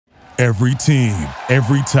Every team,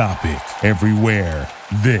 every topic, everywhere.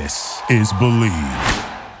 This is Believe.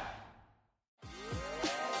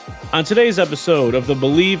 On today's episode of the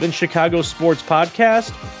Believe in Chicago Sports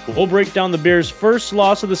podcast, we'll break down the Bears' first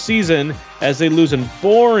loss of the season as they lose in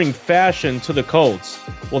boring fashion to the Colts.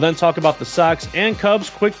 We'll then talk about the Sox and Cubs'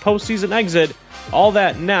 quick postseason exit. All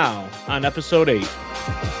that now on episode 8.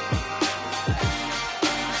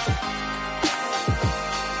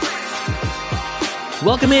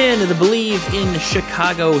 Welcome in to the Believe in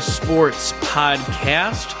Chicago Sports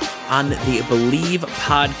podcast on the Believe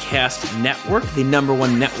Podcast Network, the number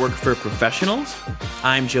one network for professionals.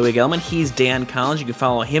 I'm Joey Gelman. He's Dan Collins. You can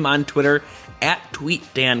follow him on Twitter at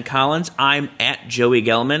 @TweetDanCollins. I'm at Joey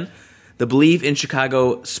Gelman. The Believe in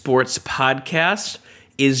Chicago Sports podcast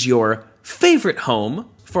is your favorite home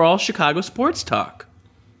for all Chicago sports talk.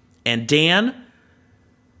 And Dan,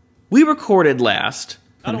 we recorded last.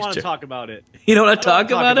 I don't want to talk about it. You don't want to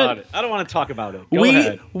talk about it? I don't want to talk about it. Go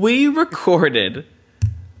ahead. We recorded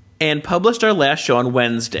and published our last show on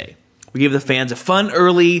Wednesday. We gave the fans a fun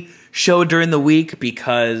early show during the week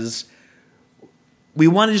because we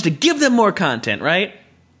wanted just to give them more content, right?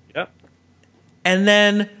 Yep. And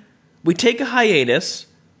then we take a hiatus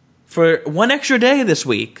for one extra day this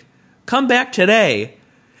week, come back today,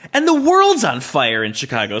 and the world's on fire in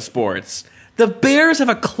Chicago sports. The Bears have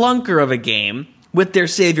a clunker of a game with their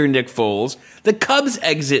savior Nick Foles. The Cubs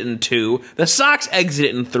exit in 2. The Sox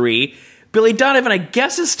exit in 3. Billy Donovan, I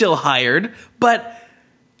guess, is still hired, but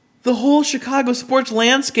the whole Chicago sports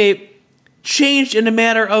landscape changed in a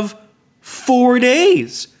matter of 4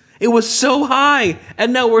 days. It was so high,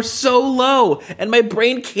 and now we're so low, and my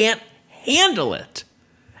brain can't handle it.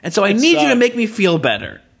 And so I need you to make me feel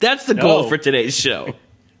better. That's the goal for today's show.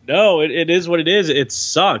 No, it is what it is. It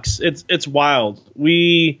sucks. It's wild.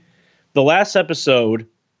 The last episode,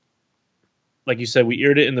 like you said, we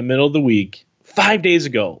aired it in the middle of the week, 5 days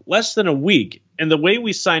ago, less than a week. And the way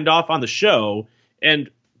we signed off on the show and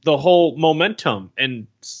the whole momentum and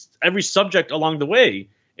every subject along the way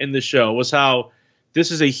in the show was how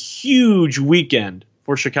this is a huge weekend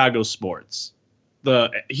for Chicago sports.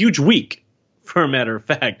 The huge week, for a matter of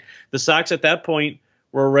fact. The Sox at that point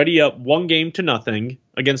were already up 1-0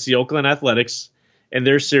 against the Oakland Athletics in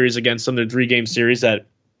their series against them, their 3-game series that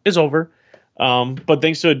is over. But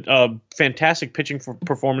thanks to a fantastic pitching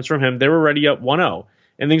performance from him, they were already up 1-0,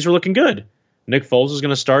 and things were looking good. Nick Foles is going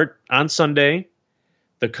to start on Sunday.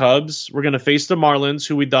 The Cubs were going to face the Marlins,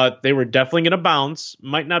 who we thought they were definitely going to bounce.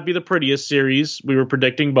 Might not be the prettiest series we were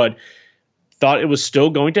predicting, but thought it was still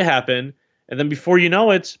going to happen. And then before you know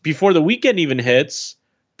it, before the weekend even hits,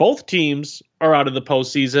 both teams are out of the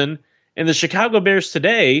postseason. And the Chicago Bears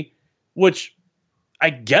today, which I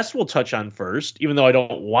guess we'll touch on first, even though I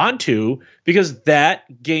don't want to, because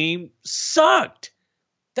that game sucked.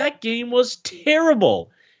 That game was terrible.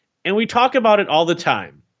 And we talk about it all the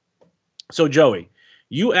time. So, Joey,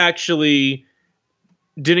 you actually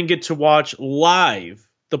didn't get to watch live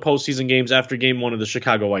the postseason games after game 1 of the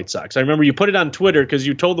Chicago White Sox. I remember you put it on Twitter because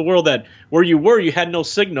you told the world that where you were, you had no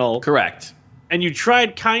signal. Correct. And you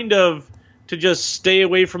tried kind of to just stay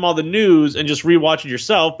away from all the news and just rewatch it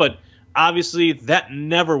yourself, but obviously, that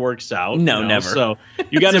never works out. No, never. So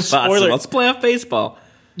you got a spoiler. It's playoff baseball.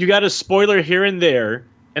 You got a spoiler here and there,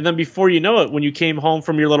 and then before you know it, when you came home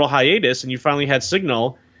from your little hiatus and you finally had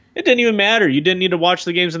signal, it didn't even matter. You didn't need to watch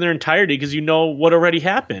the games in their entirety because you know what already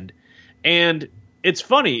happened. And it's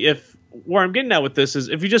funny, where I'm getting at with this is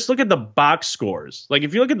if you just look at the box scores, like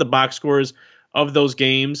if you look at the box scores of those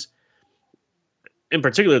games, in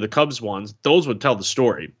particular the Cubs ones, those would tell the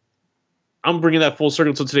story. I'm bringing that full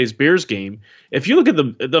circle to today's Bears game. If you look at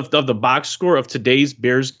the box score of today's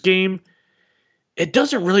Bears game, it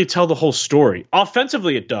doesn't really tell the whole story.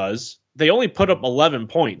 Offensively, it does. They only put up 11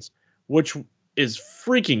 points, which is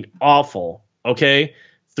freaking awful, okay?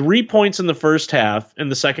 3 points in the first half in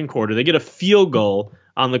the second quarter. They get a field goal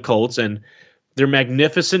on the Colts, and their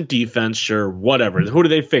magnificent defense, sure, whatever. Who do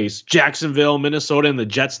they face? Jacksonville, Minnesota, and the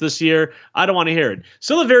Jets this year? I don't want to hear it.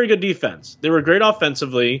 Still a very good defense. They were great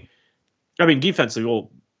offensively. I mean,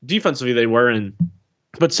 defensively they were,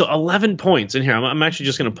 but so 11 points in here. I'm actually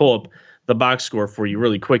just going to pull up the box score for you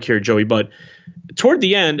really quick here, Joey. But toward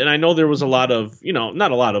the end, and I know there was a lot of,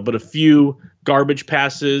 not a lot of, but a few garbage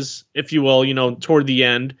passes, if you will, toward the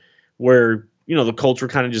end where, the Colts were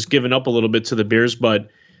kind of just giving up a little bit to the Bears. But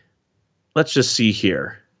let's just see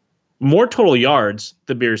here. More total yards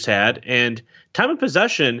the Bears had, and time of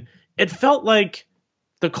possession, it felt like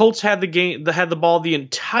the Colts had the ball the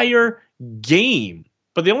entire game,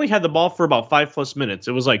 but they only had the ball for about 5+ minutes.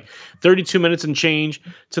 It was like 32 minutes and change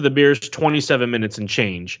to the Bears 27 minutes and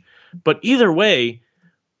change. But either way,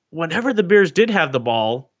 whenever the Bears did have the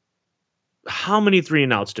ball, how many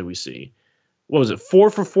 3-and-outs did we see? What was it? 4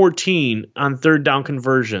 for 14 on third down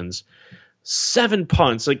conversions, 7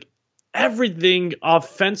 punts. Like, everything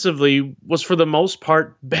offensively was for the most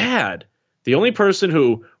part bad. The only person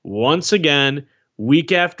who, once again,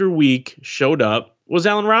 week after week, showed up was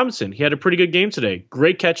Allen Robinson. He had a pretty good game today.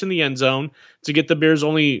 Great catch in the end zone to get the Bears'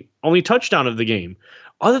 only touchdown of the game.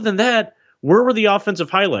 Other than that, where were the offensive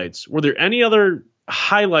highlights? Were there any other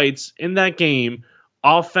highlights in that game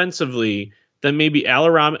offensively than maybe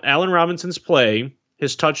Allen Robinson's play,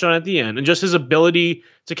 his touchdown at the end, and just his ability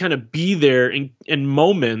to kind of be there in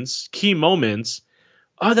moments, key moments?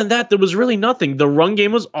 Other than that, there was really nothing. The run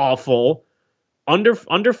game was awful, under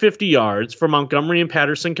 50 yards for Montgomery and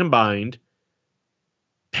Patterson combined.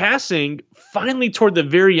 Passing, finally toward the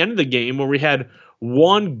very end of the game where we had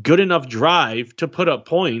one good enough drive to put up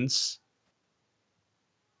points.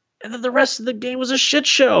 And then the rest of the game was a shit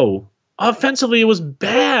show. Offensively, it was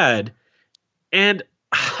bad. And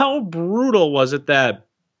how brutal was it that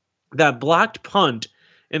blocked punt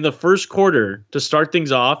in the first quarter to start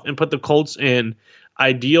things off and put the Colts in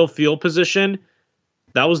ideal field position?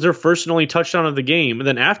 That was their first and only touchdown of the game. And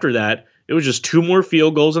then after that, it was just 2 more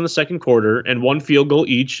field goals in the second quarter and 1 field goal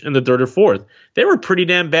each in the third or fourth. They were pretty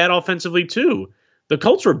damn bad offensively too. The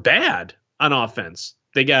Colts were bad on offense.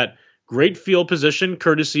 They got great field position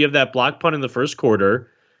courtesy of that block punt in the first quarter,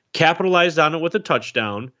 capitalized on it with a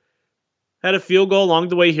touchdown, had a field goal along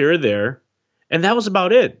the way here or there, and that was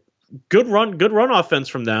about it. Good run offense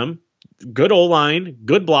from them. Good O-line,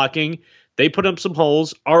 good blocking. They put up some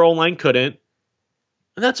holes. Our O-line couldn't.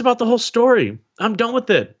 And that's about the whole story. I'm done with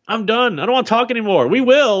it. I'm done. I don't want to talk anymore. We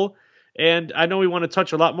will. And I know we want to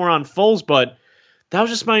touch a lot more on Foles, but that was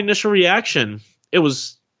just my initial reaction. It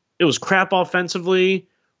was crap offensively.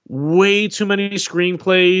 Way too many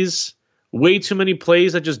screenplays. Way too many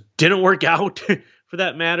plays that just didn't work out, for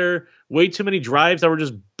that matter. Way too many drives that were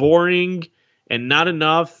just boring and not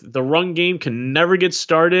enough. The run game can never get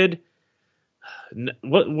started.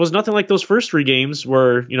 What was nothing like those first 3 games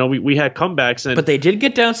where, we had comebacks. But they did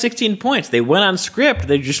get down 16 points. They went on script.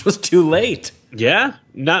 They just was too late. Yeah,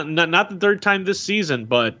 not the third time this season,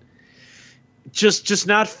 but just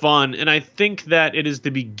not fun. And I think that it is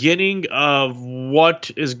the beginning of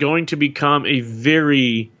what is going to become a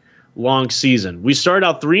very long season. We started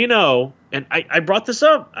out 3-0, and I brought this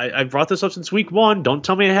up. I brought this up since week 1. Don't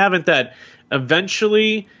tell me I haven't. That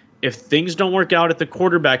eventually, if things don't work out at the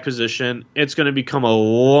quarterback position, it's going to become a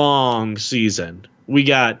long season. We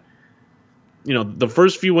got, the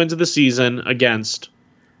first few wins of the season against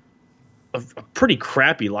a pretty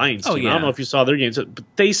crappy Lions team. Yeah. I don't know if you saw their games, but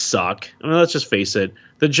they suck. I mean, let's just face it.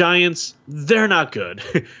 The Giants, they're not good.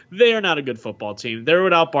 They are not a good football team. They're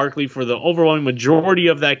without Barkley for the overwhelming majority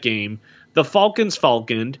of that game. The Falcons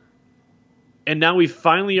falconed, and now we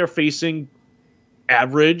finally are facing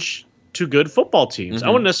average to good football teams. Mm-hmm. I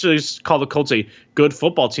wouldn't necessarily call the Colts a good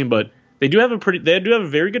football team, but they do have a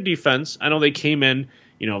very good defense. I know they came in,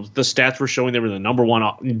 the stats were showing they were the number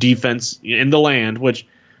 1 defense in the land, which,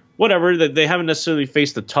 whatever, that they haven't necessarily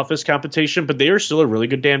faced the toughest competition, but they are still a really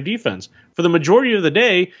good damn defense. For the majority of the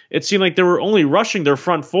day, it seemed like they were only rushing their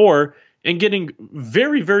front 4 and getting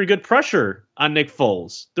very, very good pressure on Nick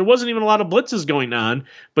Foles. There wasn't even a lot of blitzes going on,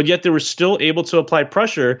 but yet they were still able to apply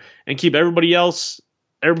pressure and keep everybody else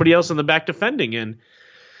in the back defending. And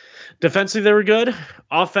defensively, they were good.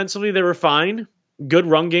 Offensively, they were fine. Good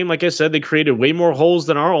run game. Like I said, they created way more holes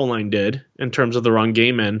than our O-line did in terms of the run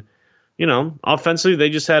game. And, offensively,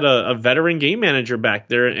 they just had a veteran game manager back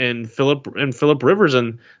there in Philip Rivers,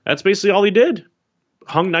 and that's basically all he did.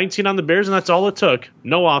 Hung 19 on the Bears, and that's all it took.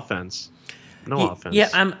 No offense. Offense. Yeah,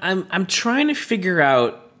 I'm trying to figure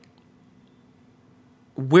out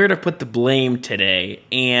where to put the blame today,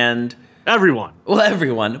 and everyone.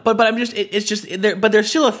 But I'm just it's just there. But there's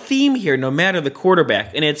still a theme here, no matter the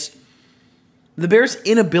quarterback, and it's the Bears'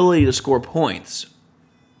 inability to score points.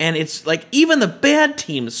 And it's like even the bad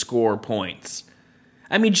teams score points.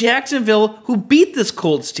 I mean, Jacksonville, who beat this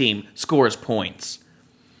Colts team, scores points.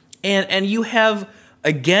 And you have,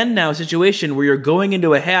 again now, a situation where you're going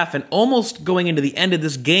into a half and almost going into the end of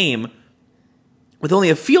this game with only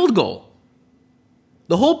a field goal.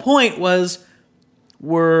 The whole point was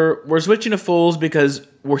we're switching to Foles because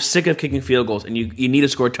we're sick of kicking field goals, and you need to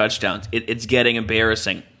score touchdowns. It's getting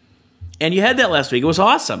embarrassing. And you had that last week. It was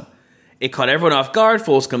awesome. It caught everyone off guard.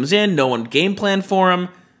 Foles comes in. No one game planned for him.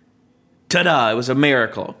 Ta-da! It was a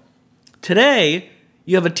miracle. Today,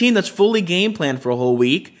 you have a team that's fully game planned for a whole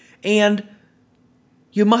week, and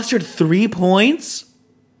you mustered 3 points,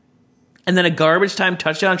 and then a garbage time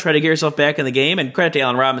touchdown to try to get yourself back in the game. And credit to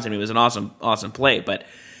Allen Robinson. It was an awesome play. But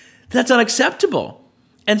That's unacceptable.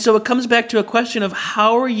 And so it comes back to a question of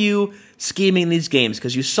how are you scheming these games?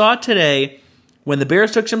 Because you saw today when the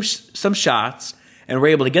Bears took some shots and were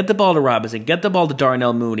able to get the ball to Robinson, get the ball to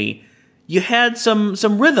Darnell Mooney, you had some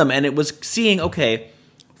rhythm, and it was seeing, okay,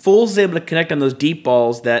 Foles is able to connect on those deep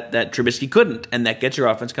balls that Trubisky couldn't, and that gets your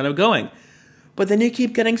offense kind of going. But then you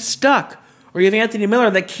keep getting stuck. Or you have Anthony Miller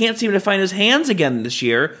that can't seem to find his hands again this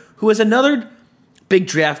year, who is another big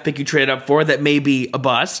draft pick you traded up for that may be a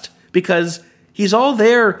bust, because he's all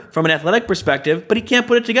there from an athletic perspective, but he can't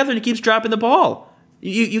put it together and he keeps dropping the ball.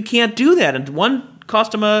 You can't do that, and one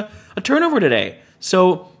cost him a turnover today.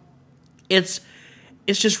 So it's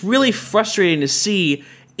just really frustrating to see,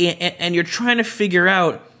 and you're trying to figure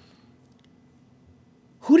out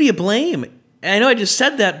who do you blame? And I know I just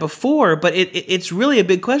said that before, but it's really a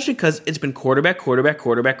big question because it's been quarterback,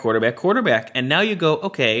 and now you go,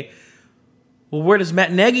 okay, well, where does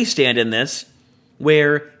Matt Nagy stand in this,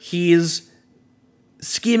 where he's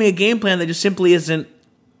scheming a game plan that just simply isn't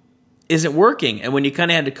working? And when you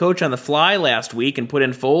kind of had to coach on the fly last week and put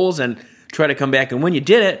in Foles and try to come back and win, you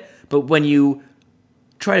did it, but when you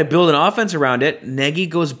try to build an offense around it, Nagy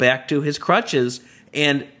goes back to his crutches,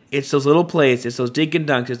 and it's those little plays, it's those dink and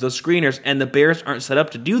dunks, it's those screeners, and the Bears aren't set up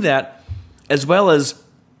to do that as well as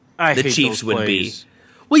the Chiefs would be.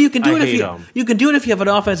 Well, you can do it if you have an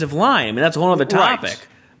offensive line. I mean, that's a whole other topic.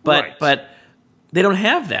 Right. But they don't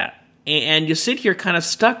have that. And you sit here kind of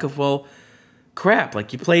stuck of, well, crap,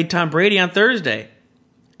 like you played Tom Brady on Thursday.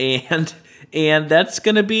 And that's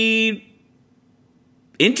going to be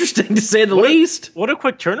interesting to say the least. What a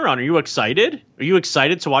quick turnaround. Are you excited? Are you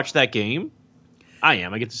excited to watch that game? I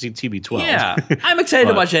am. I get to see TB12. Yeah, I'm excited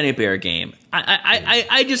to watch any Bear game.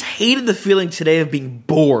 I just hated the feeling today of being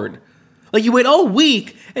bored. Like, you wait all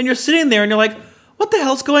week, and you're sitting there, and you're like, what the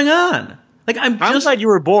hell's going on? Like, I'm glad you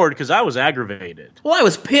were bored, because I was aggravated. Well, I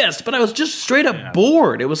was pissed, but I was just straight up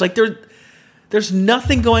bored. It was like there's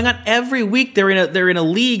nothing going on. Every week they're in a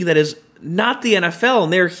league that is not the NFL,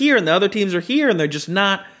 and they're here, and the other teams are here, and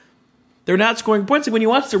they're not scoring points. Like, when you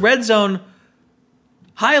watch the red zone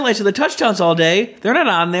highlights of the touchdowns all day, they're not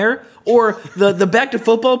on there. Or the back to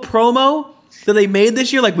football promo that they made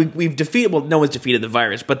this year, like we've defeated, well, no one's defeated the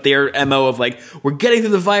virus, but their MO of like, we're getting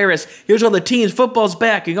through the virus, here's all the teams, football's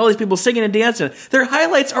back, and all these people singing and dancing. Their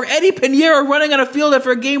highlights are Eddie Pinheiro running on a field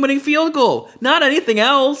after a game-winning field goal, not anything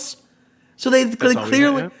else. So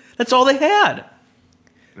that's all they had.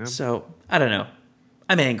 Yeah. So, I don't know.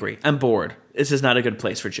 I'm angry. I'm bored. This is not a good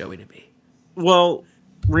place for Joey to be. Well,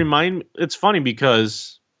 it's funny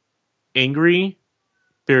because angry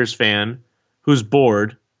Bears fan who's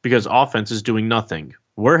bored because offense is doing nothing.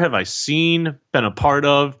 Where have I been a part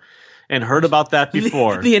of, and heard about that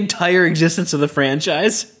before? The entire existence of the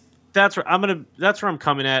franchise. That's where I'm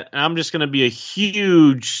coming at, and I'm just gonna be a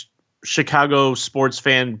huge Chicago sports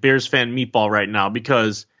fan, Bears fan meatball right now,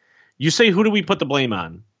 because you say, who do we put the blame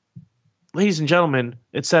on? Ladies and gentlemen,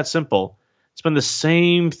 it's that simple. It's been the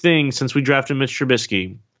same thing since we drafted Mitch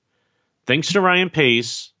Trubisky. Thanks to Ryan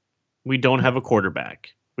Pace, we don't have a quarterback.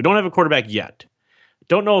 We don't have a quarterback yet.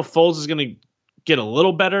 Don't know if Foles is going to get a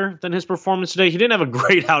little better than his performance today. He didn't have a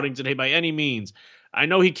great outing today by any means. I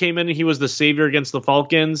know he came in and he was the savior against the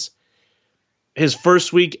Falcons. His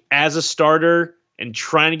first week as a starter and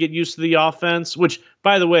trying to get used to the offense, which,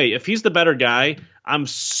 by the way, if he's the better guy, I'm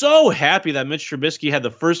so happy that Mitch Trubisky had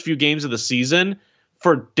the first few games of the season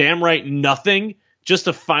for damn right nothing, just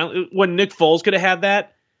to finally, when Nick Foles could have had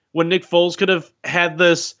that, when Nick Foles could have had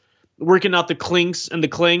this working out the clinks and the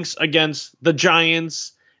clanks against the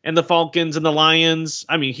Giants and the Falcons and the Lions.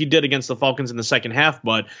 I mean, he did against the Falcons in the second half,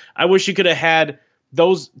 but I wish he could have had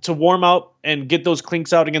those to warm up and get those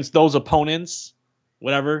clinks out against those opponents.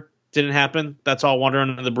 Whatever. Didn't happen. That's all water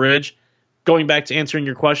under the bridge. Going back to answering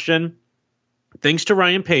your question, thanks to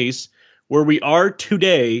Ryan Pace, where we are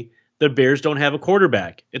today, the Bears don't have a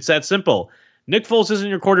quarterback. It's that simple. Nick Foles isn't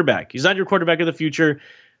your quarterback. He's not your quarterback of the future.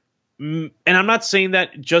 And I'm not saying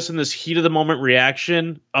that just in this heat of the moment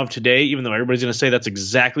reaction of today, even though everybody's going to say that's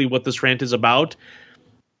exactly what this rant is about.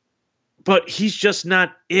 But he's just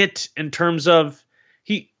not it in terms of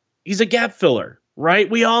he's a gap filler, right?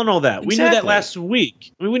 We all know that. Exactly. We knew that last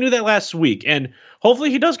week. We knew that last week. And hopefully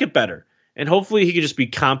he does get better. And hopefully he could just be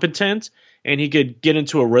competent and he could get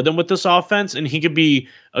into a rhythm with this offense and he could be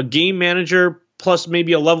a game manager plus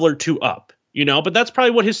maybe a level or two up, but that's probably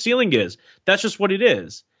what his ceiling is. That's just what it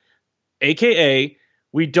is. AKA,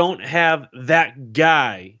 we don't have that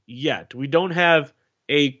guy yet. We don't have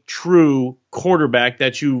a true quarterback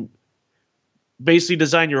that you basically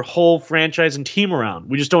design your whole franchise and team around.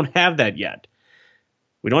 We just don't have that yet.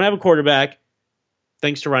 We don't have a quarterback,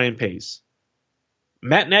 thanks to Ryan Pace.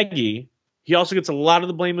 Matt Nagy, he also gets a lot of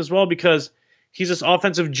the blame as well because he's this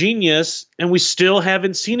offensive genius, and we still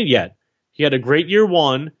haven't seen it yet. He had a great year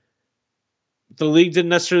one. The league didn't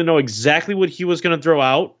necessarily know exactly what he was going to throw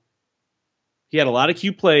out. He had a lot of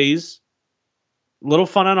cute plays, little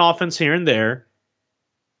fun on offense here and there.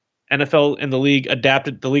 NFL and the league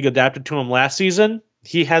adapted to him last season.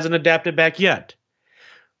 He hasn't adapted back yet.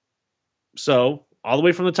 So, all the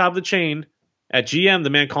way from the top of the chain, at GM, the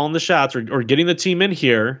man calling the shots or getting the team in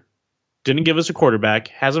here, didn't give us a quarterback,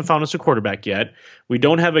 hasn't found us a quarterback yet. We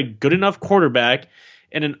don't have a good enough quarterback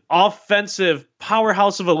in an offensive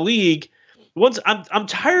powerhouse of a league. I'm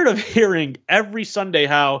tired of hearing every Sunday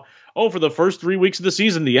how, for the first 3 weeks of the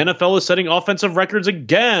season, the NFL is setting offensive records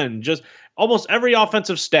again. Just almost every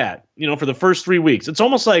offensive stat, for the first 3 weeks. It's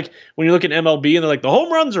almost like when you look at MLB and they're like, the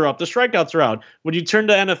home runs are up, the strikeouts are out. When you turn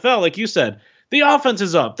to NFL, like you said, the offense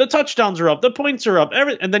is up, the touchdowns are up, the points are up,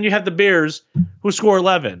 and then you have the Bears who score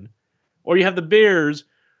 11. Or you have the Bears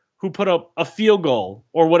who put up a field goal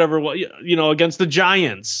or whatever, against the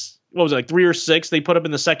Giants. What was it, like 3 or 6 they put up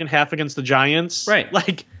in the second half against the Giants? Right.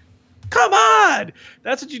 Like, come on!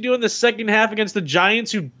 That's what you do in the second half against the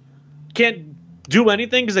Giants who can't do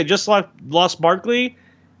anything because they just lost Barkley.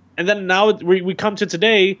 And then now we come to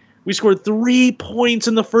today, we scored 3 points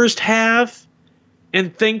in the first half.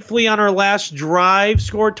 And thankfully on our last drive,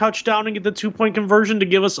 score a touchdown and get the 2-point conversion to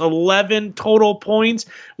give us 11 total points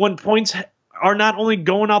when points are not only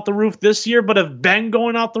going out the roof this year, but have been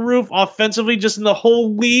going out the roof offensively just in the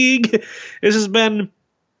whole league. It's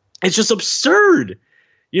just absurd.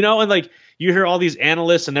 And like you hear all these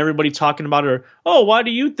analysts and everybody talking about it. Why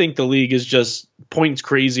do you think the league is just points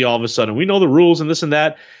crazy all of a sudden? We know the rules and this and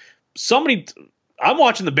that. I'm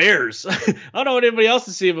watching the Bears. I don't know what anybody else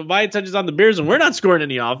is seeing, but my attention's on the Bears, and we're not scoring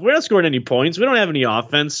any points. We don't have any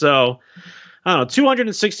offense. So, I don't know,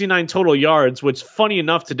 269 total yards, which, funny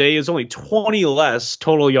enough, today is only 20 less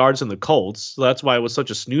total yards than the Colts. So that's why it was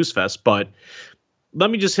such a snooze fest. But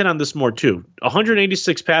let me just hit on this more, too.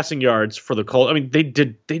 186 passing yards for the Colts. I mean, they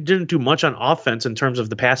didn't do much on offense in terms of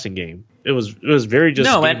the passing game. It was very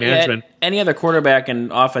just game management. Any other quarterback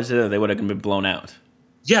and offense, they would have been blown out.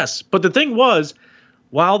 Yes, but the thing was,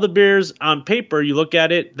 while the Bears, on paper, you look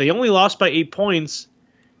at it, they only lost by 8 points.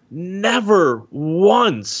 Never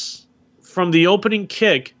once from the opening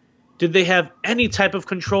kick did they have any type of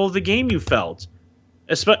control of the game, you felt.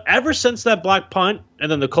 Ever since that block punt,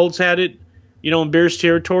 and then the Colts had it, in Bears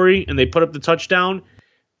territory, and they put up the touchdown,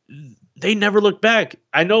 they never looked back.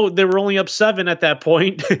 I know they were only up 7 at that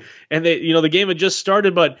point, and the game had just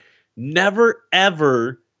started, but never,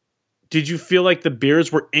 ever did you feel like the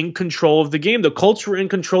Bears were in control of the game? The Colts were in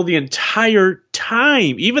control the entire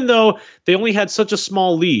time, even though they only had such a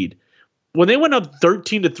small lead. When they went up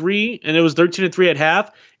 13-3, and it was 13-3 at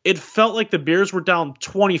half, it felt like the Bears were down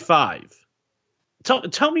 25.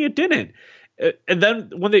 Tell me it didn't. And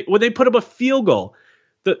then when they put up a field goal,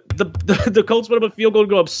 the Colts put up a field goal to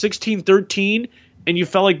go up 16-13, and you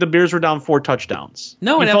felt like the Bears were down 4 touchdowns.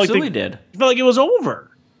 No, it absolutely did. You felt like it was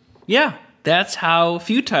over. Yeah. That's how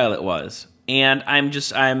futile it was. And I'm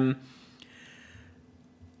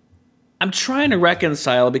trying to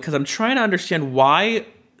reconcile because I'm trying to understand why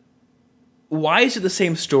is it the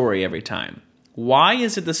same story every time? Why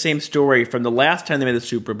is it the same story from the last time they made the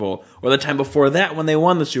Super Bowl or the time before that when they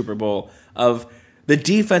won the Super Bowl of the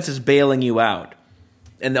defense is bailing you out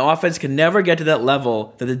and the offense can never get to that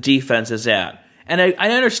level that the defense is at? And I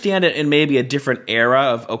understand it in maybe a different era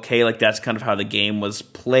of, like that's kind of how the game was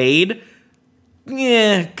played.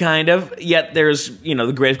 Yeah, kind of. Yet there's,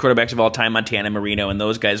 the greatest quarterbacks of all time, Montana, Marino, and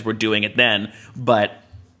those guys were doing it then. But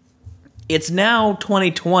it's now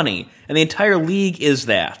 2020, and the entire league is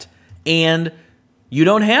that. And you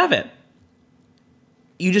don't have it.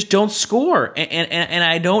 You just don't score. And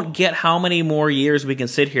I don't get how many more years we can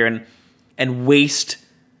sit here and waste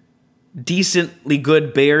decently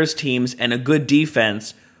good Bears teams and a good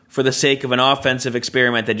defense for the sake of an offensive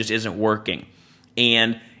experiment that just isn't working.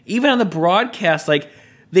 And even on the broadcast,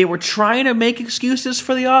 they were trying to make excuses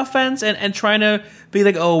for the offense and trying to be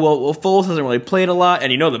like, well, Foles hasn't really played a lot.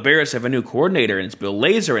 And the Bears have a new coordinator, and it's Bill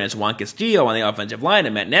Lazor, and it's Juan Castillo on the offensive line,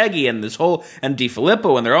 and Matt Nagy, and and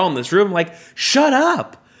DiFilippo, and they're all in this room. Shut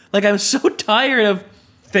up. I'm so tired of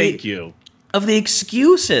the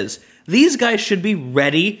excuses. These guys should be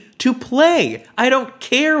ready to play. I don't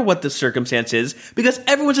care what the circumstance is because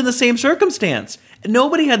everyone's in the same circumstance.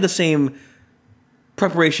 Nobody had the same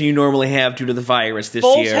preparation you normally have due to the virus this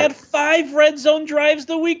year. Foles had 5 red zone drives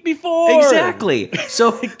the week before. Exactly.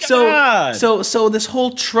 So this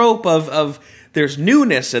whole trope of there's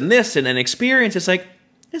newness and this and an experience, it's like,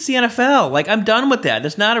 It's the NFL. Like, I'm done with that.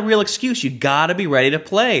 That's not a real excuse. You got to be ready to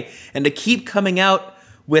play. And to keep coming out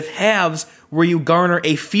with halves where you garner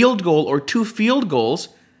a field goal or 2 field goals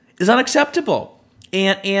is unacceptable.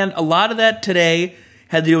 And a lot of that today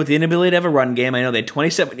had to do with the inability to have a run game. I know they had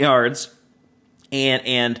 27 yards.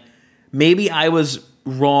 And maybe I was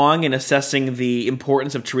wrong in assessing the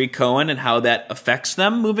importance of Tariq Cohen and how that affects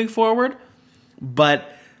them moving forward. But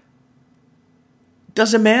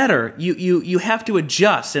doesn't matter. You have to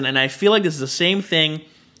adjust. And I feel like this is the same thing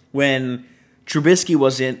when Trubisky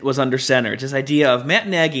was under center. It's this idea of Matt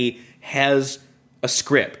Nagy has a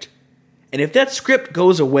script. And if that script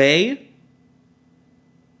goes away,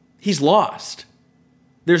 he's lost.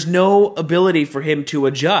 There's no ability for him to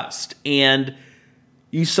adjust. And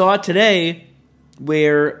you saw it today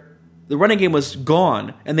where the running game was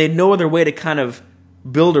gone, and they had no other way to kind of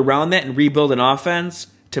build around that and rebuild an offense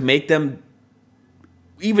to make them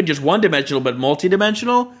even just one-dimensional but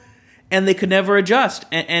multi-dimensional, and they could never adjust.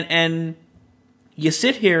 And you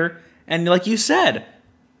sit here, and like you said,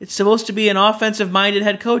 it's supposed to be an offensive-minded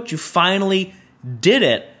head coach. You finally did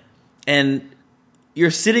it, and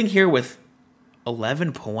you're sitting here with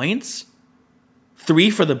 11 points? 3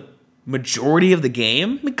 for the majority of the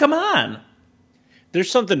game? I mean, come on. There's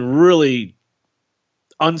something really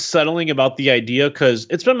unsettling about the idea, because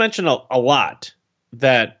it's been mentioned a lot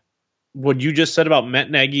that what you just said about Matt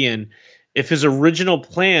Nagy, and if his original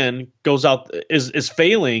plan goes out is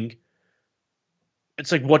failing,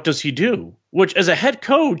 it's like, what does he do? Which, as a head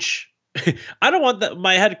coach, I don't want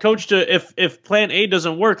my head coach to, if plan A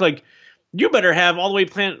doesn't work, like, you better have all the way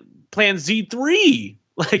plan Z3.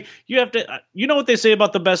 Like, you have to, you know what they say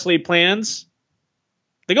about the best laid plans?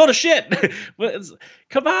 They go to shit.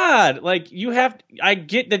 Come on. Like, you have, I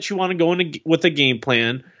get that you want to go in with a game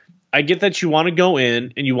plan. I get that you want to go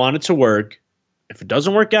in and you want it to work. If it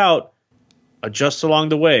doesn't work out, adjust along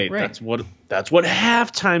the way. Right. That's what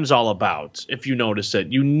halftime's all about. If you notice it,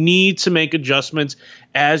 you need to make adjustments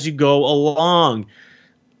as you go along.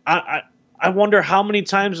 I wonder how many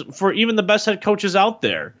times, for even the best head coaches out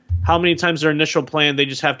there, how many times their initial plan, they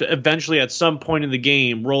just have to eventually at some point in the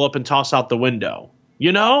game roll up and toss out the window.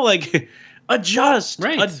 You know, like, adjust,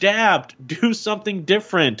 right. Adapt, do something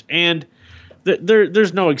different. And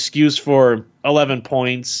there's no excuse for 11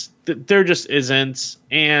 points. There just isn't.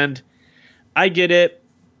 And I get it.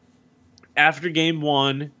 After game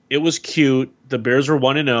 1, it was cute. The Bears were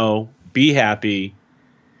 1-0. Be happy.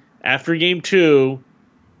 After game 2,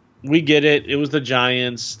 we get it. It was the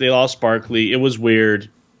Giants. They lost Barkley. It was weird.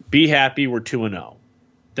 Be happy. We're 2-0.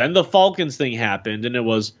 Then the Falcons thing happened, and it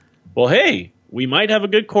was, well, hey, we might have a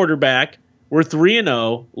good quarterback. We're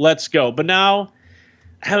 3-0. Let's go. But now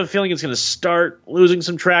I have a feeling it's going to start losing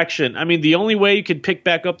some traction. I mean, the only way you could pick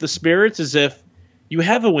back up the spirits is if you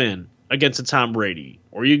have a win against a Tom Brady,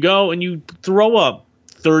 or you go and you throw up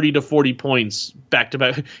 30 to 40 points back to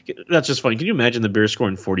back. That's just funny. Can you imagine the Bears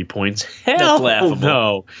scoring 40 points? Hell, that's laughable.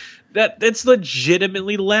 No. That's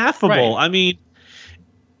legitimately laughable. Right. I mean,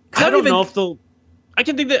 I don't know if they'll. I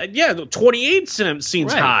can think that, yeah, 28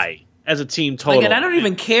 seems high as a team total. Like, and I don't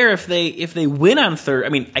even care if they win on Thursday. I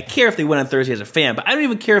mean, I care if they win on Thursday as a fan, but I don't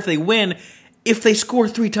even care if they win if they score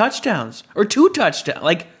 3 touchdowns or 2 touchdowns.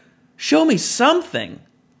 Like, show me something.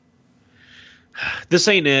 This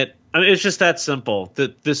ain't it. I mean, it's just that simple.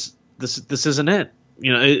 That this isn't it.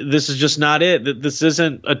 You know, this is just not it. This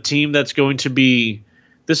isn't a team that's going to be.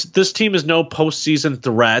 This team is no postseason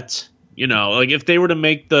threat. You know, like if they were to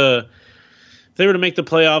make the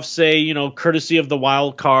playoffs, say, you know, courtesy of the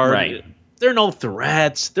wild card, right. They're no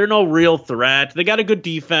threats. They're no real threat. They got a good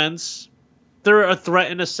defense. They're a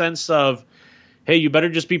threat in a sense of, hey, you better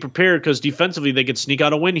just be prepared because defensively they could sneak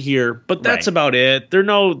out a win here. But that's about it. They're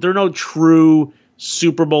no true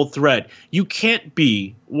Super Bowl threat. You can't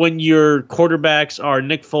be when your quarterbacks are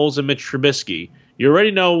Nick Foles and Mitch Trubisky. You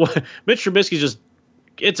already know Mitch Trubisky's just,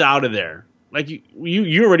 it's out of there. Like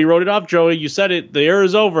you already wrote it off, Joey. You said it. The era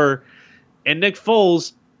is over. And Nick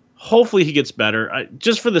Foles, hopefully he gets better.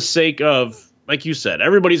 Just for the sake of, like you said,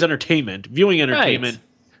 everybody's entertainment, viewing entertainment.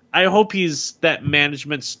 Right. I hope he's that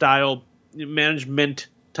management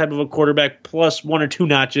type of a quarterback plus 1 or 2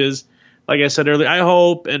 notches. Like I said earlier, I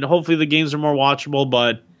hope, and hopefully the games are more watchable.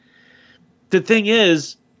 But the thing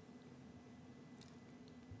is,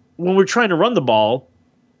 when we're trying to run the ball,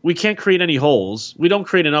 we can't create any holes. We don't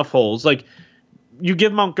create enough holes. Like, you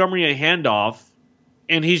give Montgomery a handoff,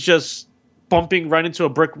 and he's just bumping right into a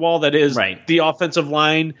brick wall that is the offensive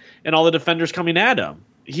line and all the defenders coming at him.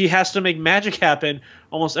 He has to make magic happen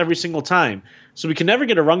almost every single time. So we can never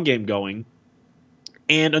get a run game going.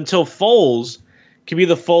 And until Foles can be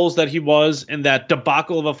the Foles that he was in that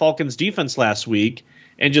debacle of a Falcons defense last week,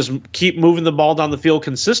 and just keep moving the ball down the field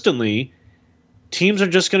consistently, teams are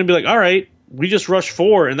just going to be like, all right, we just rush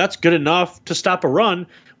 4, and that's good enough to stop a run.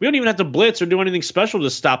 We don't even have to blitz or do anything special to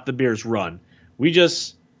stop the Bears' run. We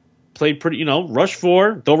just play pretty, rush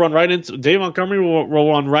 4. They'll run right into Dave Montgomery will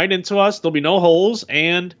run right into us. There'll be no holes,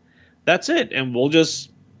 and that's it. And we'll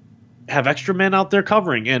just have extra men out there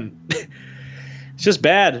covering, and it's just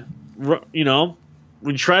bad.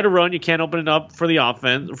 When you try to run, you can't open it up for the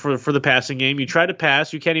offense for the passing game. You try to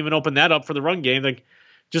pass, you can't even open that up for the run game. Like,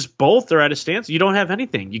 just both are at a stance. You don't have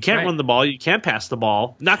anything. You can't run the ball. You can't pass the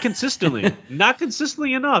ball. Not consistently. Not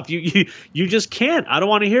consistently enough. You just can't. I don't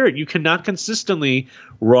want to hear it. You cannot consistently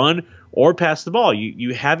run or pass the ball.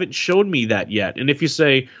 You haven't showed me that yet. And if you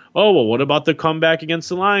say, oh, well, what about the comeback against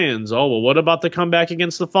the Lions? Oh, well, what about the comeback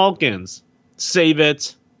against the Falcons? Save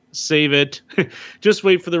it. Just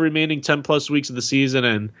wait for the remaining 10-plus weeks of the season,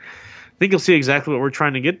 and I think you'll see exactly what we're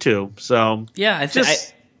trying to get to. So yeah,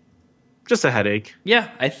 just a headache. Yeah,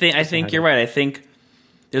 I think you're right. I think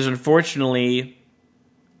there's unfortunately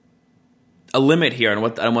a limit here on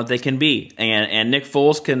what they can be, and Nick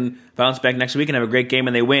Foles can bounce back next week and have a great game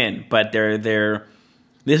and they win. But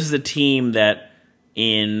this is a team that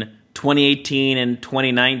in 2018 and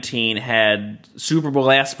 2019 had Super Bowl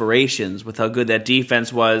aspirations with how good that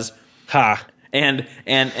defense was. And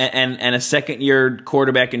a second-year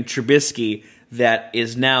quarterback in Trubisky that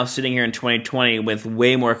is now sitting here in 2020 with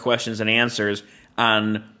way more questions than answers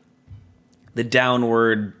on the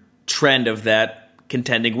downward trend of that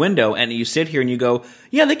contending window. And you sit here and you go,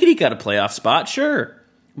 yeah, they could eke out a playoff spot, sure.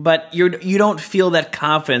 But you don't feel that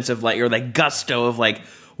confidence of or that gusto of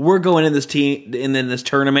we're going in this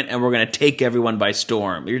tournament and we're going to take everyone by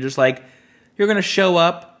storm. You're just you're going to show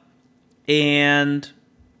up and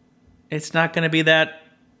it's not going to be that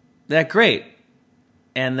great.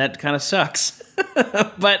 And that kind of sucks.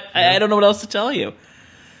 But I don't know what else to tell you.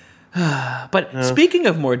 But speaking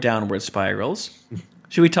of more downward spirals,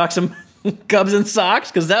 should we talk some Cubs and Sox?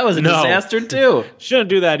 Because that was a disaster too. Shouldn't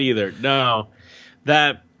do that either. No.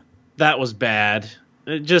 That was bad.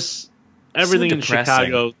 It just everything in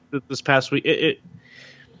Chicago this past week.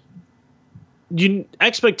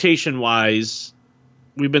 Expectation-wise,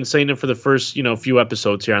 we've been saying it for the first few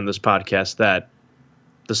episodes here on this podcast that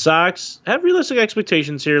the Sox have realistic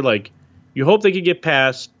expectations here. You hope they could get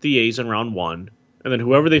past the A's in round 1, and then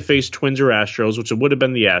whoever they face, Twins or Astros, which it would have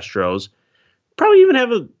been the Astros, probably even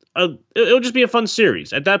have it'll just be a fun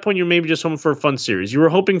series. At that point, you're maybe just hoping for a fun series. You were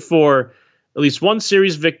hoping for at least one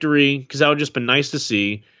series victory because that would just been nice to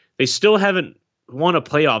see. They still haven't won a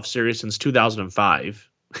playoff series since 2005.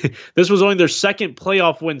 This was only their second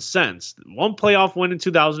playoff win since. One playoff win in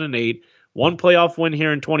 2008, one playoff win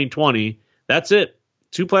here in 2020. That's it.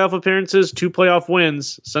 2 playoff appearances, 2 playoff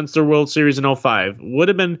wins since their World Series in 2005. Would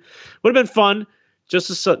have been fun just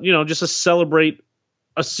to celebrate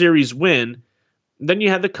a series win. Then you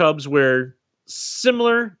had the Cubs where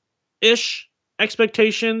similar-ish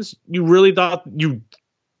expectations. You really thought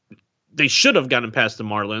they should have gotten past the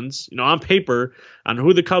Marlins, on paper, on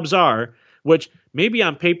who the Cubs are, which maybe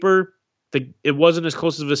on paper it wasn't as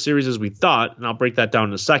close of a series as we thought, and I'll break that down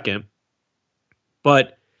in a second.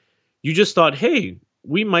 But you just thought, hey,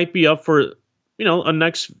 we might be up for, a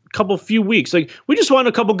next few weeks. We just want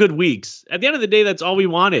a couple good weeks. At the end of the day, that's all we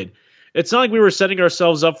wanted. It's not like we were setting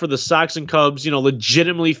ourselves up for the Sox and Cubs,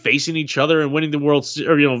 legitimately facing each other and winning the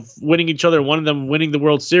winning each other and one of them winning the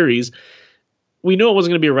World Series. We knew it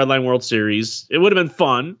wasn't going to be a Red Line World Series. It would have been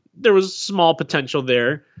fun. There was small potential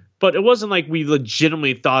there. But it wasn't like we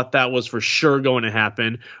legitimately thought that was for sure going to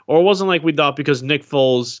happen. Or it wasn't like we thought because Nick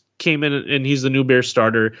Foles came in and he's the new Bears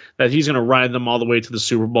starter that he's going to ride them all the way to the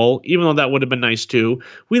Super Bowl, even though that would have been nice too.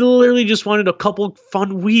 We literally just wanted a couple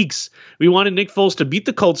fun weeks. We wanted Nick Foles to beat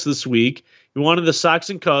the Colts this week. We wanted the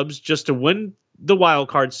Sox and Cubs just to win the wild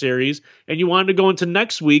card series. And you wanted to go into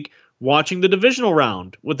next week watching the divisional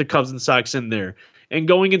round with the Cubs and Sox in there. And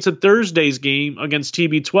going into Thursday's game against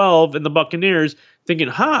TB12 and the Buccaneers, thinking,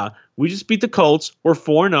 we just beat the Colts. We're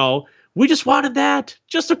 4-0. We just wanted that.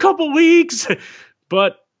 Just a couple weeks.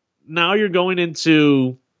 But now you're going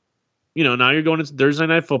into, Thursday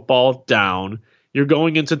Night Football down. You're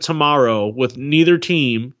going into tomorrow with neither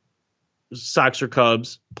team, Sox or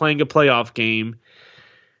Cubs, playing a playoff game.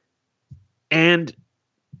 And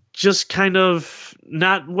just kind of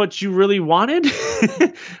not what you really wanted.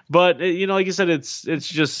 But, like you said, it's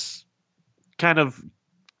just kind of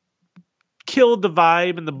killed the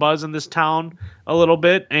vibe and the buzz in this town a little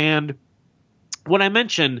bit. And when I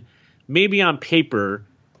mentioned maybe on paper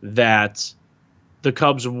that the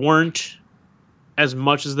Cubs weren't as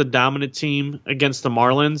much as the dominant team against the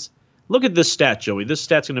Marlins, look at this stat, Joey. This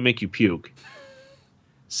stat's going to make you puke.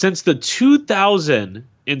 Since the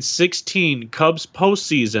 2016 Cubs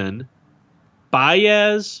postseason,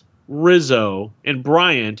 Baez, Rizzo, and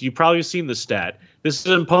Bryant, you've probably seen the stat. This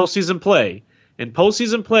is in postseason play. In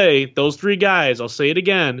postseason play, those three guys, I'll say it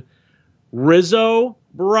again, Rizzo,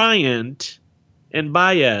 Bryant, and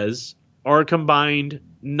Baez are combined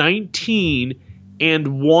 19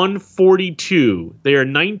 and 142. They are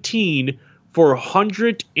 19 for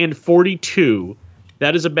 142.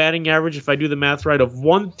 That is a batting average, if I do the math right, of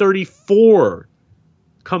 134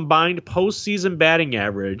 combined postseason batting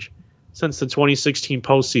average since the 2016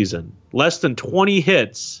 postseason. Less than 20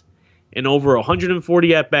 hits and over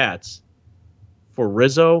 140 at-bats for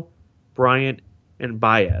Rizzo, Bryant, and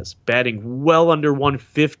Baez, batting well under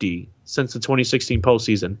 150 since the 2016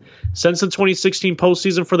 postseason. Since the 2016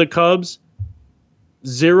 postseason for the Cubs,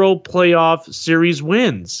 0 playoff series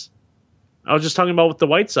wins. I was just talking about with the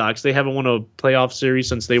White Sox. They haven't won a playoff series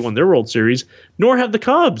since they won their World Series, nor have the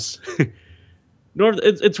Cubs.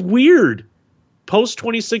 It's weird. Post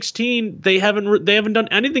 2016, they haven't done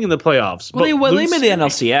anything in the playoffs. Well, they made the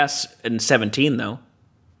NLCS in 17, though.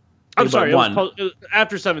 I'm sorry,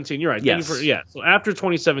 after 17. You're right. Yes. So after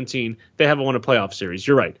 2017, they haven't won a playoff series.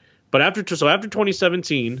 You're right. But after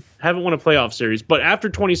 2017, haven't won a playoff series. But after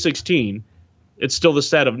 2016, it's still the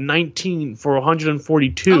stat of 19 for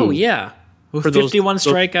 142. Oh yeah, with 51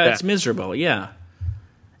 strikeouts, it's miserable. Yeah,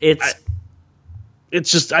 it's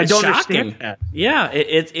just I don't shocking. understand that. Yeah,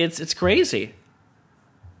 it's crazy.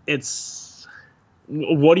 It's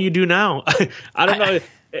what do you do now? I don't know.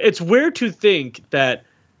 It's weird to think that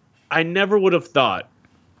I never would have thought,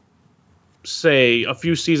 say, a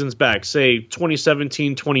few seasons back, say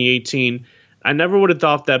 2017, 2018, I never would have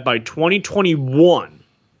thought that by 2021,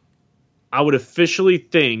 I would officially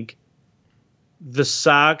think the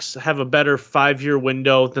Sox have a better 5-year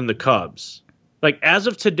window than the Cubs. Like, as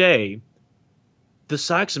of today, the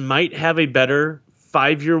Sox might have a better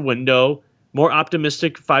 5-year window, more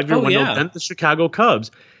optimistic 5-year window than the Chicago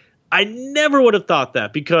Cubs. I never would have thought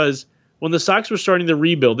that, because when the Sox were starting the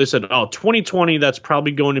rebuild, they said, 2020, that's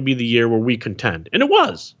probably going to be the year where we contend. And it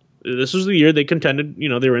was. This was the year they contended.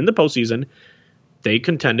 They were in the postseason. They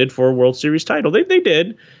contended for a World Series title. They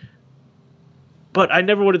did. But I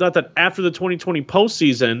never would have thought that after the 2020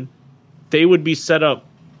 postseason, they would be set up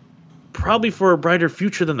probably for a brighter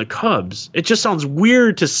future than the Cubs. It just sounds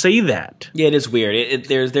weird to say that. Yeah, it is weird.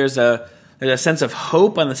 There's a sense of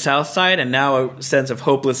hope on the south side, and now a sense of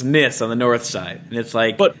hopelessness on the north side. And it's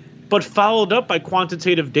like, but followed up by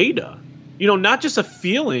quantitative data. Not just a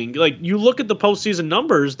feeling. Like, you look at the postseason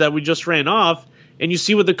numbers that we just ran off, and you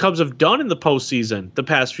see what the Cubs have done in the postseason the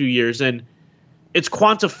past few years, and it's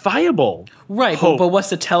quantifiable. Right, but what's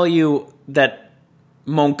to tell you that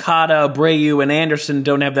Moncada, Abreu, and Anderson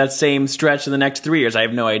don't have that same stretch in the next 3 years? I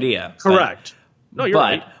have no idea. Correct. You're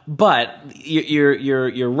right. But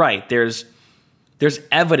you're right. There's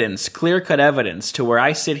evidence, clear-cut evidence, to where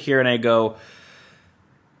I sit here and I go,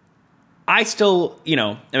 I still,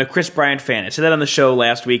 am a Chris Bryant fan. I said that on the show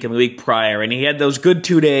last week and the week prior, and he had those good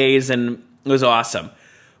 2 days, and it was awesome.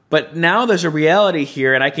 But now there's a reality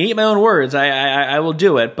here, and I can eat my own words. I will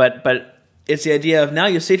do it, but it's the idea of now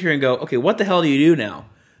you sit here and go, okay, what the hell do you do now?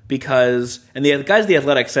 Because, and the guys at The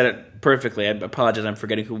Athletic said it perfectly. I apologize, I'm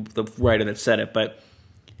forgetting who the writer that said it, but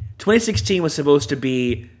 2016 was supposed to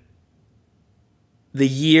be the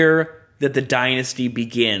year that the dynasty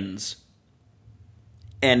begins.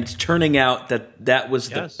 And it's turning out that was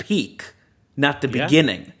the peak, not the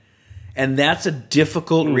beginning. And that's a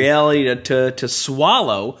difficult reality to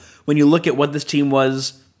swallow when you look at what this team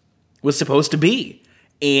was supposed to be.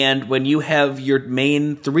 And when you have your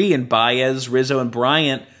main three in Baez, Rizzo, and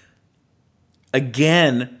Bryant,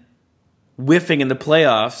 again, whiffing in the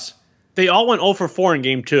playoffs. They all went 0 for 4 in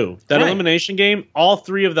game 2. That elimination game, all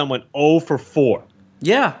 3 of them went 0 for 4.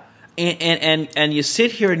 Yeah. And you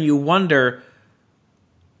sit here and you wonder,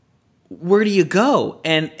 where do you go?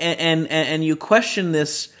 And you question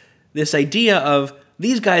this idea of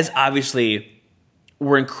these guys obviously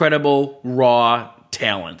were incredible raw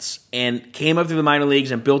talents and came up through the minor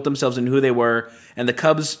leagues and built themselves into who they were, and the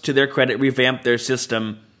Cubs, to their credit, revamped their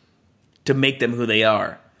system to make them who they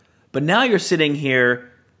are. But now you're sitting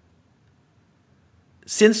here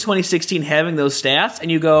since 2016 having those stats, and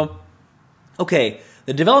you go, okay,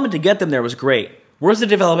 the development to get them there was great. Where's the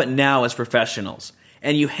development now as professionals?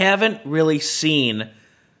 And you haven't really seen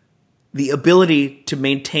the ability to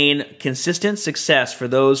maintain consistent success for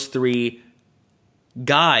those 3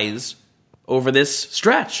 guys over this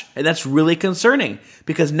stretch. And that's really concerning,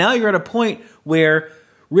 because now you're at a point where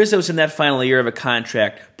Rizzo's in that final year of a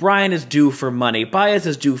contract. Bryant is due for money. Baez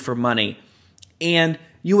is due for money. And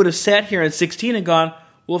you would have sat here in 16 and gone,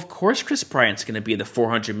 well, of course Chris Bryant's going to be the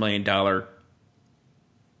 $400 million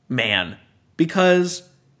man because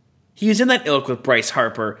he's in that ilk with Bryce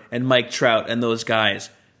Harper and Mike Trout and those guys.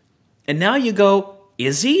 And now you go,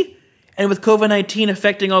 is he? And with COVID-19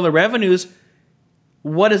 affecting all the revenues,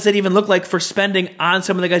 what does it even look like for spending on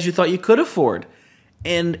some of the guys you thought you could afford?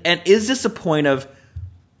 And is this a point of,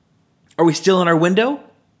 are we still in our window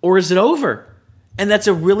or is it over? And that's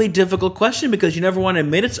a really difficult question because you never want to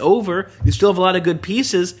admit it's over. You still have a lot of good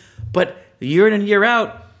pieces, but year in and year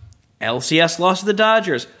out, LCS lost to the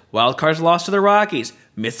Dodgers, wild cards lost to the Rockies,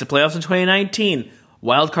 missed the playoffs in 2019,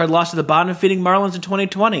 wild card lost to the bottom-feeding Marlins in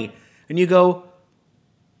 2020. And you go,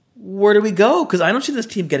 where do we go? Because I don't see this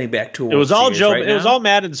team getting back to a World Series right now. It was all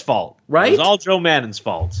Madden's fault. Right? It was all Joe Madden's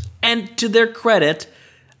fault. And to their credit,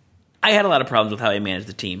 I had a lot of problems with how he managed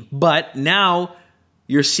the team. But now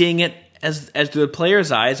you're seeing it as through the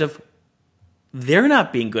players' eyes of they're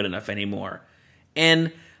not being good enough anymore.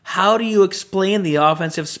 And how do you explain the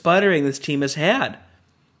offensive sputtering this team has had?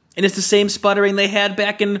 And it's the same sputtering they had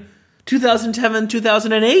back in 2007,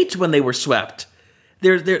 2008 when they were swept.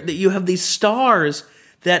 You have these stars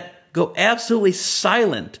that go absolutely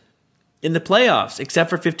silent in the playoffs, except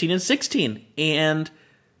for 15 and 16. And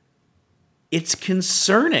it's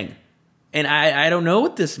concerning. And I don't know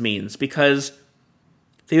what this means because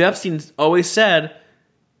Theo Epstein always said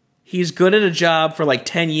he's good at a job for like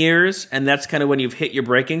 10 years, and that's kind of when you've hit your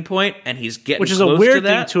breaking point, and he's getting close to that. Which is a weird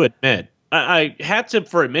thing to admit. I hats tip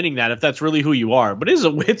for admitting that if that's really who you are, but it's a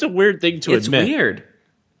weird thing to admit. It's weird.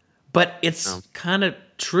 But it's kind of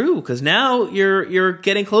true because now you're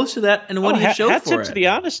getting close to that, and what do you show for it? Hats tip to the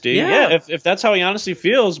honesty. Yeah. If that's how he honestly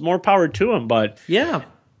feels, more power to him. But yeah,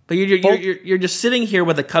 but you're just sitting here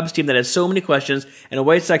with a Cubs team that has so many questions and a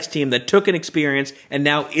White Sox team that took an experience and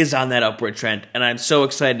now is on that upward trend, and I'm so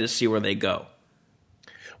excited to see where they go.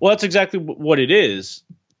 Well, that's exactly what it is.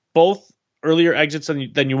 Both earlier exits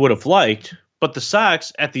than you would have liked, but the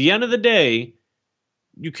Sox, at the end of the day,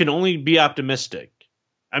 you can only be optimistic.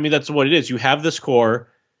 I mean, that's what it is. You have this core.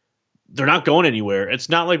 They're not going anywhere. It's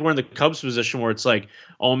not like we're in the Cubs position where it's like,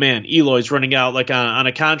 oh man, Eloy's running out like on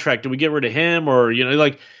a contract. Do we get rid of him? Or,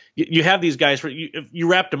 like you have these guys, you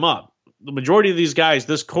wrapped them up. The majority of these guys,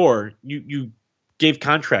 this core, you gave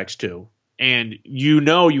contracts to. And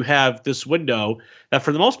you have this window that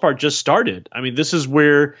for the most part just started. I mean, this is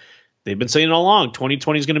where they've been saying all along,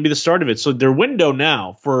 2020 is going to be the start of it. So their window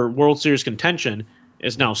now for World Series contention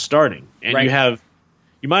is now starting. And right.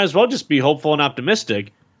 You might as well just be hopeful and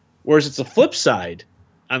optimistic. Whereas it's the flip side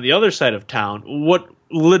on the other side of town. What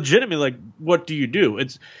do you do?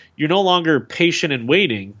 You're no longer patient and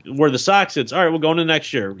waiting. Where the Sox, it's all right, we'll go into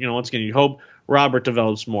next year. Once again, you hope Robert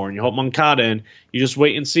develops more and you hope Moncada, and you just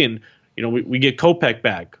wait and see. And, we get Kopech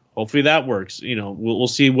back. Hopefully that works. We'll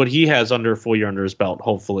see what he has under a full year under his belt,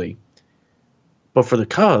 hopefully. But for the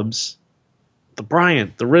Cubs, the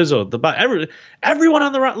Bryant, the Rizzo, everyone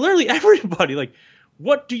on the round, literally everybody, like,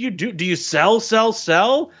 what do you do? Do you sell?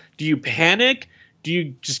 Do you panic? Do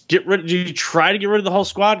you just do you try to get rid of the whole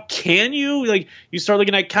squad? Can you? Like, you start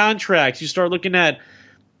looking at contracts, you start looking at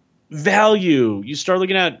value, you start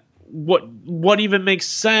looking at what even makes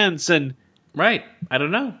sense. And right, I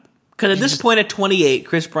don't know. Because at this point at 28,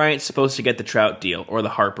 Chris Bryant's supposed to get the Trout deal or the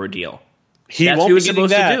Harper deal. That's what he was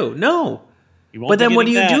supposed to do. No. But then what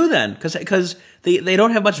do you do then? Because they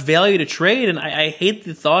don't have much value to trade, and I hate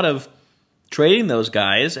the thought of trading those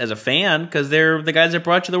guys as a fan because they're the guys that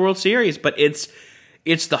brought you the World Series. But it's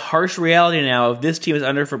the harsh reality now of this team has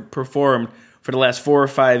underperformed for the last 4 or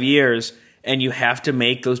 5 years, and you have to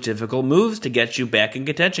make those difficult moves to get you back in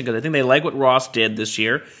contention. Because I think they like what Ross did this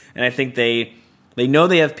year, and I think they know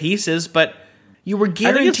they have pieces, but you were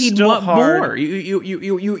guaranteed more.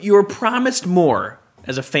 You were promised more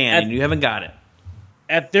as a fan, and you haven't got it.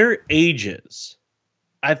 At their ages,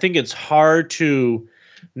 I think it's hard to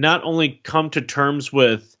not only come to terms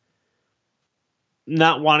with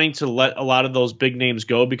not wanting to let a lot of those big names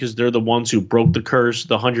go because they're the ones who broke the curse,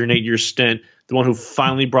 the 108-year stint, the one who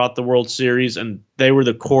finally brought the World Series, and they were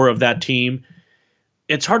the core of that team.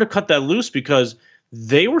 It's hard to cut that loose because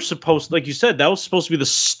they were supposed, like you said, that was supposed to be the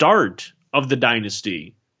start of the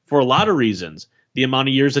dynasty for a lot of reasons. The amount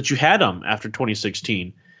of years that you had them after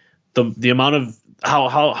 2016, the amount of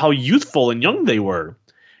how youthful and young they were.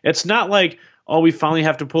 It's not like, oh, we finally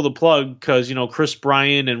have to pull the plug because, Chris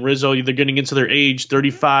Bryant and Rizzo, they're getting into their age,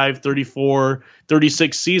 35, 34,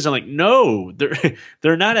 36 season. Like, no,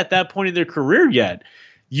 they're not at that point in their career yet.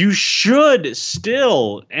 You should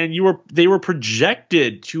still, and they were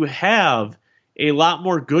projected to have a lot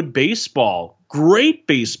more good baseball, great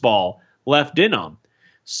baseball left in them.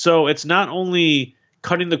 So it's not only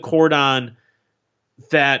cutting the cord on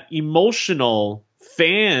that emotional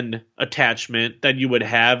fan attachment that you would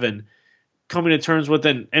have, and coming to terms with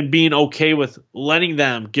and being okay with letting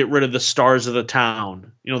them get rid of the stars of the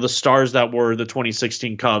town, the stars that were the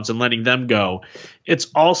 2016 Cubs, and letting them go. It's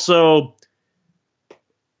also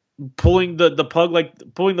pulling the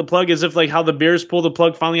plug as if like how the Bears pulled the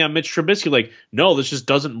plug finally on Mitch Trubisky. Like, no, this just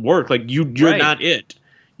doesn't work. Like you're right. Not it.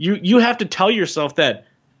 You have to tell yourself that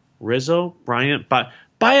Rizzo, Bryant,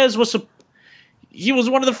 Baez he was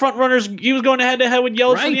one of the front runners. He was going head to head with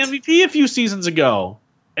Yelich for the MVP a few seasons ago.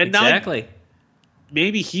 And exactly. Now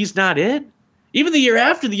maybe he's not it. Even the year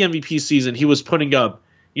after the MVP season, he was putting up,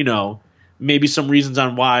 maybe some reasons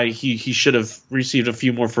on why he should have received a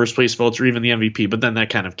few more first place votes or even the MVP. But then that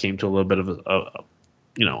kind of came to a little bit of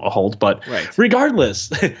a hold. But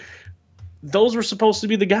regardless, those were supposed to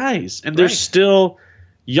be the guys, and they're still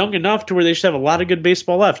young enough to where they should have a lot of good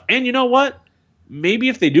baseball left. And you know what? Maybe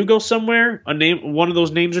if they do go somewhere, one of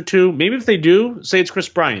those names or two, maybe if they do, say it's Chris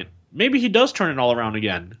Bryant, maybe he does turn it all around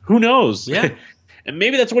again. Who knows? Yeah. And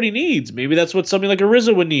maybe that's what he needs. Maybe that's what somebody like a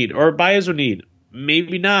Rizzo would need or a Baez would need.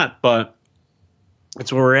 Maybe not, but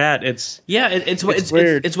that's where we're at. It's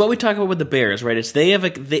weird. It's what we talk about with the Bears, right? It's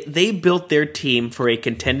they built their team for a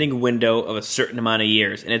contending window of a certain amount of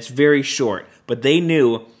years, and it's very short. But they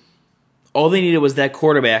knew all they needed was that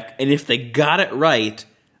quarterback, and if they got it right,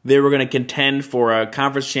 they were going to contend for a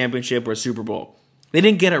conference championship or a Super Bowl. They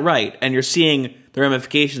didn't get it right, and you're seeing the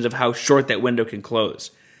ramifications of how short that window can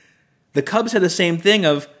close. The Cubs had the same thing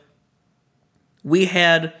of, we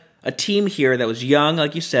had a team here that was young,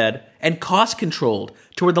 like you said, and cost-controlled,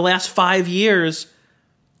 to where the last 5 years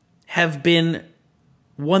have been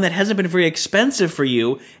one that hasn't been very expensive for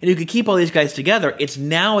you, and you could keep all these guys together. It's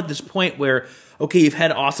now at this point where, okay, you've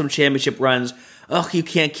had awesome championship runs, you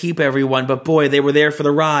can't keep everyone, but boy, they were there for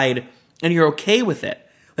the ride, and you're okay with it.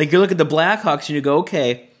 Like, you look at the Blackhawks and you go,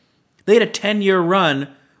 okay, they had a 10-year run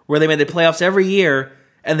where they made the playoffs every year,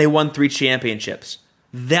 and they won 3 championships.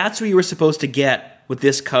 That's what you were supposed to get with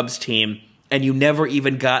this Cubs team, and you never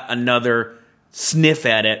even got another sniff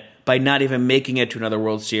at it by not even making it to another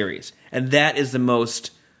World Series. And that is the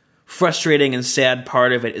most frustrating and sad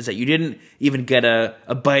part of it, is that you didn't even get a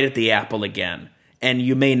bite at the apple again. And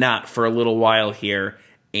you may not for a little while here,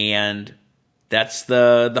 and that's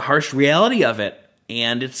the harsh reality of it.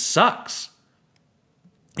 And it sucks.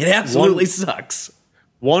 It absolutely sucks.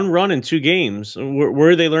 One run in 2 games.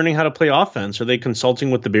 Where are they learning how to play offense? Are they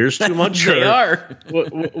consulting with the Bears too much? They are.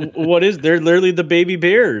 What is? They're literally the baby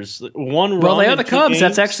Bears. One run. Well, they are the Cubs. Games.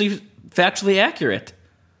 That's actually factually accurate.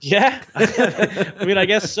 Yeah, I mean, I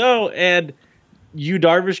guess so. And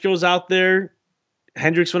Darvish goes out there.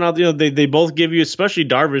 Hendricks went out. They both give you, especially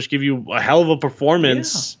Darvish, give you a hell of a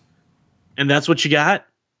performance, and that's what you got.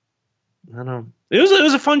 I don't know. It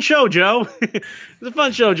was a fun show, Joe. It was a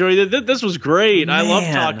fun show, Joey. This was great.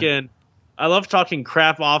 Man. I love talking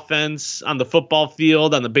crap offense on the football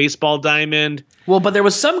field, on the baseball diamond. Well, but there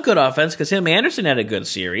was some good offense because Tim Anderson had a good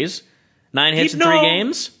series. 9 hits in 3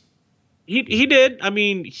 games. He did. I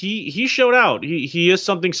mean, he showed out. He is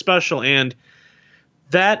something special, and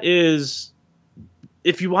that is,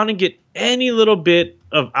 if you want to get any little bit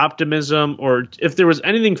of optimism, or if there was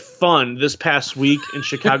anything fun this past week in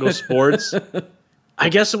Chicago sports, I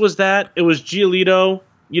guess it was that. It was Giolito,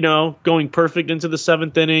 going perfect into the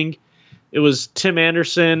 7th inning. It was Tim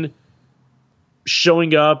Anderson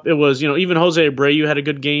showing up. It was, even Jose Abreu had a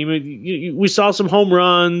good game. We saw some home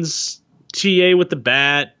runs, TA with the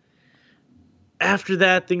bat. After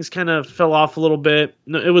that, things kind of fell off a little bit.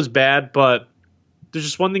 No, it was bad, but there's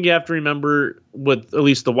just one thing you have to remember with at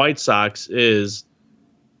least the White Sox is,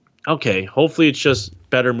 okay, hopefully it's just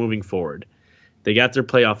better moving forward. They got their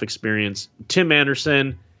playoff experience. Tim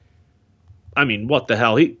Anderson, I mean, what the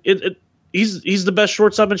hell? He's the best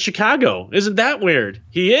shortstop in Chicago. Isn't that weird?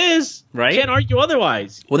 He is. Right? Can't argue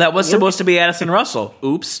otherwise. Well, that was supposed to be Addison Russell.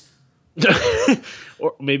 Oops.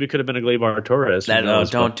 Or maybe it could have been a Gleyber Torres.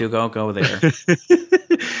 Don't go there.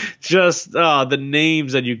 Just the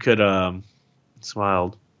names that you could. It's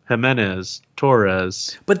wild. Jimenez,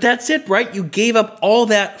 Torres. But that's it, right? You gave up all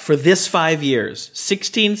that for this 5 years.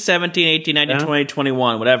 16, 17, 18, 19, 20,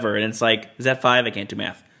 21, whatever. And it's like, is that 5? I can't do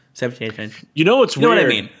math. 17, 18, 19. You know what's weird? You know what I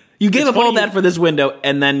mean? You gave up all that for this window,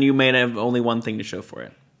 and then you may have only one thing to show for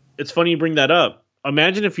it. It's funny you bring that up.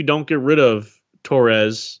 Imagine if you don't get rid of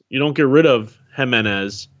Torres, you don't get rid of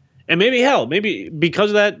Jimenez, and maybe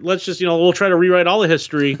because of that, let's just, we'll try to rewrite all the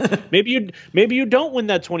history. maybe you don't win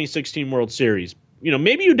that 2016 World Series.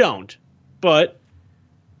 Maybe you don't, but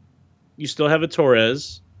you still have a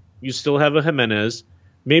Torres, you still have a Jimenez.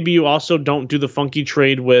 Maybe you also don't do the funky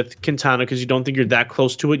trade with Quintana because you don't think you're that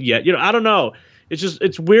close to it yet. I don't know.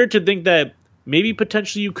 it's weird to think that maybe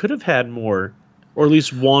potentially you could have had more, or at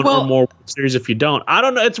least one or more series if you don't. I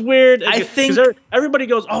don't know. It's weird. I think everybody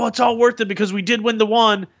goes, "Oh, it's all worth it because we did win the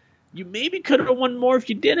one." You maybe could have won more if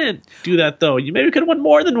you didn't do that, though. You maybe could have won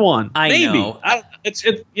more than one. I know. It's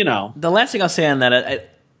you know. The last thing I'll say on that,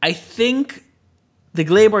 I think the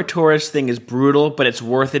Gleyber Torres thing is brutal, but it's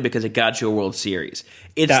worth it because it got you a World Series.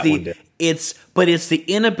 It's the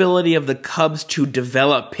inability of the Cubs to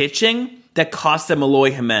develop pitching that cost them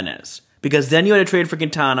Eloy Jimenez. Because then you had to trade for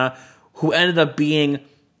Quintana, who ended up being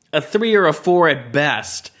a 3 or a 4 at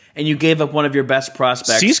best, and you gave up one of your best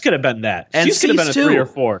prospects. Cease could have been that. And Cease could have been a 3 or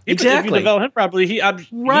 4. Exactly. If you develop him properly, he could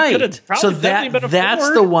have probably been a 4.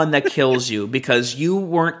 That's the one that kills you because you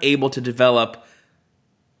weren't able to develop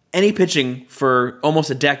any pitching for almost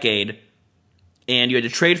a decade, and you had to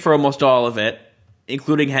trade for almost all of it,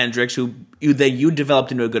 including Hendricks, who you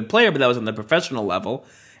developed into a good player, but that was on the professional level.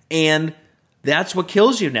 And that's what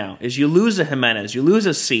kills you now, is you lose a Jimenez, you lose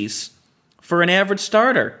a Cease for an average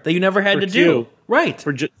starter that you never had to do. Right.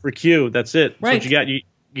 For Q, that's it. Right. So you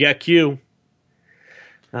got Q.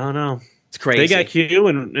 I don't know. It's crazy. They got Q,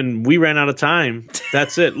 and we ran out of time.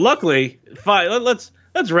 That's it. Luckily, fine.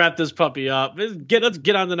 Let's wrap this puppy up. Let's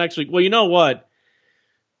get on the next week. Well, you know what?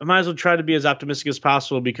 I might as well try to be as optimistic as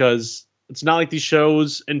possible because it's not like these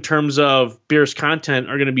shows, in terms of Bears content,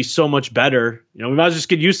 are going to be so much better. You know, we might as well just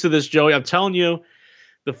get used to this, Joey. I'm telling you,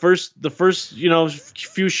 the first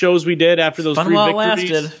few shows we did after those 3 victories,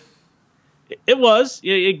 lasted.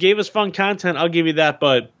 It gave us fun content. I'll give you that,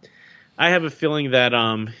 but I have a feeling that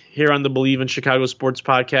here on the Believe in Chicago Sports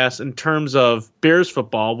podcast, in terms of Bears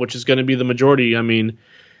football, which is going to be the majority, I mean,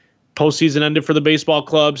 postseason ended for the baseball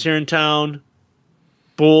clubs here in town.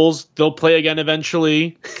 Bulls, they'll play again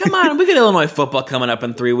eventually. Come on, we got Illinois football coming up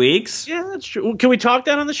in 3 weeks. Yeah, that's true. Can we talk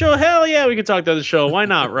that on the show? Hell yeah, we can talk that on the show. Why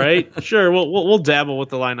not, right? Sure, we'll dabble with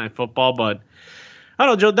the Illini football, but I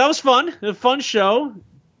don't know, Joe. That was fun. A fun show.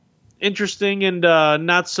 Interesting and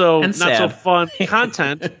not so fun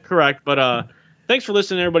content, correct? But thanks for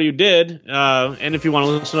listening, everybody who did. And if you want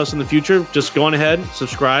to listen to us in the future, just go on ahead,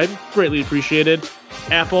 subscribe. Greatly appreciated.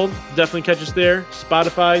 Apple, definitely catch us there.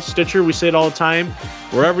 Spotify, Stitcher, we say it all the time.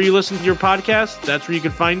 Wherever you listen to your podcast, that's where you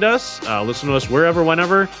can find us. Listen to us wherever,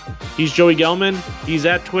 whenever. He's Joey Gelman. He's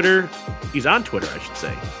at Twitter. He's on Twitter, I should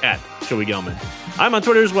say, at Joey Gelman. I'm on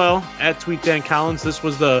Twitter as well, at TweetDanCollins. This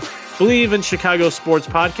was the Believe in Chicago Sports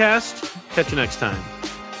podcast. Catch you next time.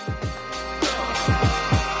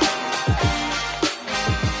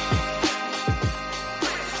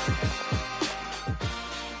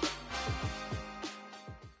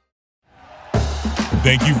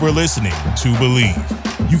 Thank you for listening to Believe.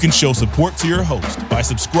 You can show support to your host by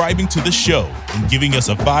subscribing to the show and giving us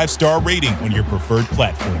a 5-star rating on your preferred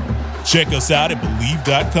platform. Check us out at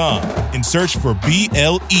Believe.com and search for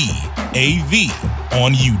BLEAV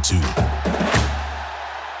on YouTube.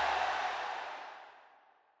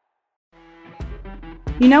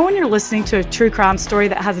 You know when you're listening to a true crime story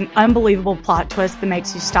that has an unbelievable plot twist that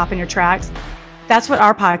makes you stop in your tracks? That's what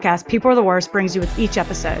our podcast, People Are the Worst, brings you with each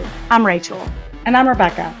episode. I'm Rachel. And I'm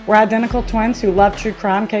Rebecca. We're identical twins who love true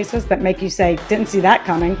crime cases that make you say, didn't see that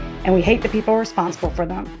coming, and we hate the people responsible for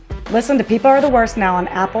them. Listen to People Are the Worst now on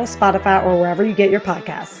Apple, Spotify, or wherever you get your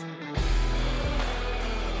podcasts.